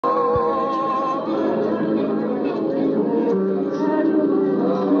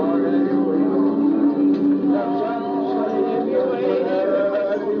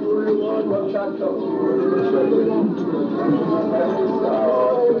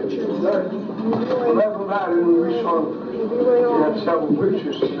going to have several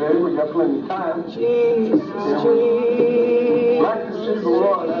preachers today. We got plenty of time. Jesus, I'd like to see the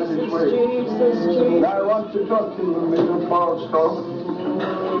Lord have His way. Jesus. Now I want to talk to you a minute of Paul's talk.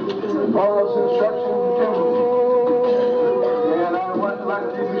 Paul's instruction to Timothy. And I would like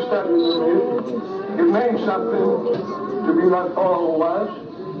you to study with me. It means something to be like Paul was,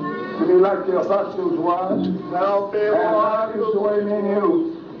 to be like the apostles was. And that is the way me and you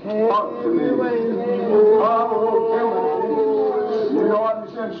ought to be. Paul Timothy, you know what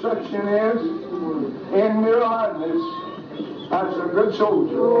his instruction is? In your hardness as a good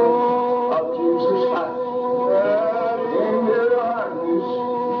soldier of Jesus Christ. In your hardness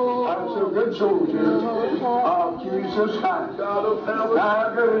as a good soldier of Jesus Christ.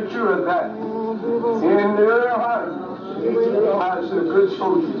 How good are you at that? In your hardness as a good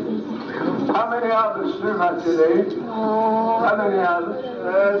soldier. How many of us do that today? How many of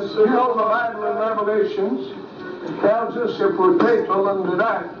us? You know the Bible in Revelations tells us if we're faithful unto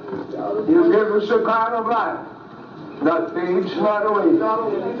that, He'll give us a crown of life that fades not away.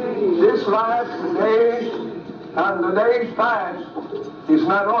 This life, the days, and the days past is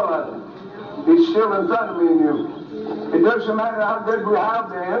not all of it. It's still in front of me and you. It doesn't matter how good we have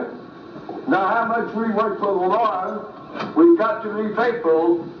been, now how much we work for the Lord, we've got to be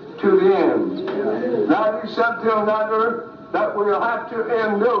faithful to the end. Now it is something or another that we'll have to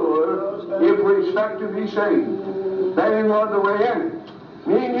endure if we expect to be saved. There ain't no other way in it.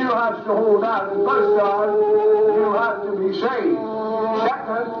 Me and you have to hold out. And first God, you have to be saved.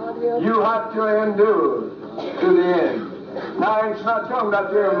 Second, you have to endure to the end. Now it's not talking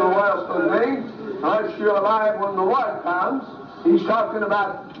about there in the world thing, unless you're alive when the Lord comes. He's talking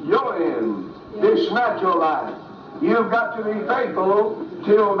about your end, this natural life. You've got to be faithful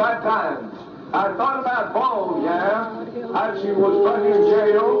till that time. I thought about Paul, as he was put in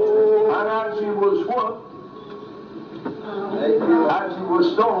jail, and as he was whooped, as he was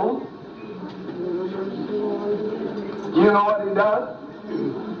stoned. Do you know what he done?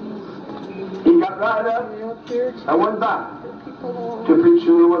 He got right up and went back to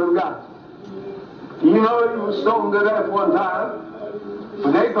preaching the Word of God. You know he was stoned to death one time,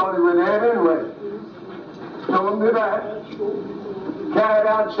 but they thought he was dead anyway. Stoned to death, carried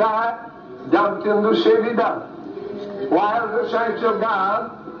outside, dumped in the city dump. While the saints of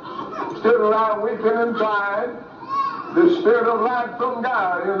God stood around weeping and crying, the Spirit of life from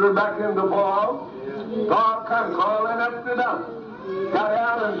God entered back into Paul. Paul come crawling up the dump, got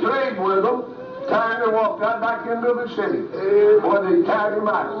out and prayed with them, turned and walked right back into the city where they carried him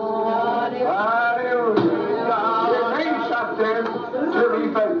out. Hallelujah. It means something to be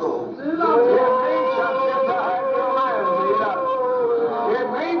faithful. It means something to have your mind made up. It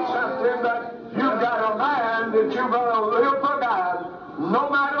means something that you've got a mind that you're going to live for God no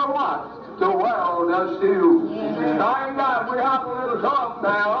matter what the world does to you. Thank God we have a little talk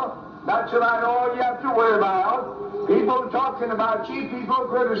now. That's about all you have to worry about. People talking about you, people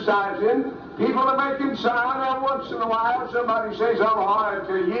criticizing, people are making sound, and once in a while somebody says I'm hard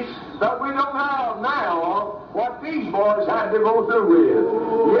to you, but we don't have now what these boys had to go through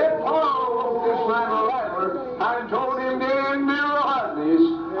with. Yet Paul wrote this man a letter and told him to endure hardness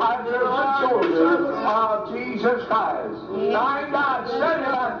after the soldier of Jesus Christ. Thank God, study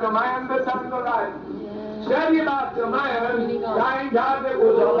about the man that done the right. Study about the man, thank God, that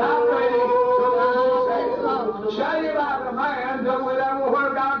was about ready to learn to say. Study about the man that went everywhere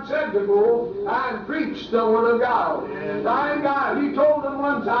God said to go and preach the Word of God. Thank God, he told them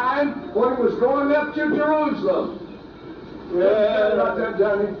one time when he was going up to Jerusalem. Yeah, about that,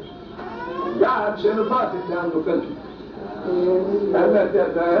 Johnny. God sent a prophet down the country. And met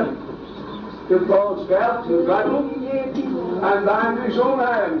that man. Took Paul's scalp to the Bible and bind his own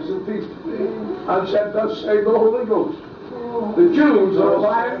hands and feet and said, thus say the Holy Ghost. The Jews are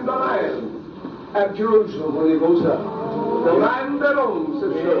lying the land at Jerusalem when he goes up. The land that owns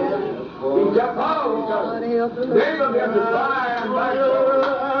the church. He kept Paul coming. They began to cry and back.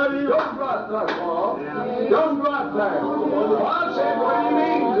 Don't go out there, Paul. Don't go out there. Paul said, what do you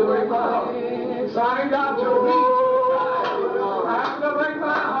mean to break my heart? Signed out your feet. I have to break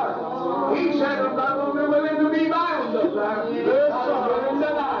my heart. He said,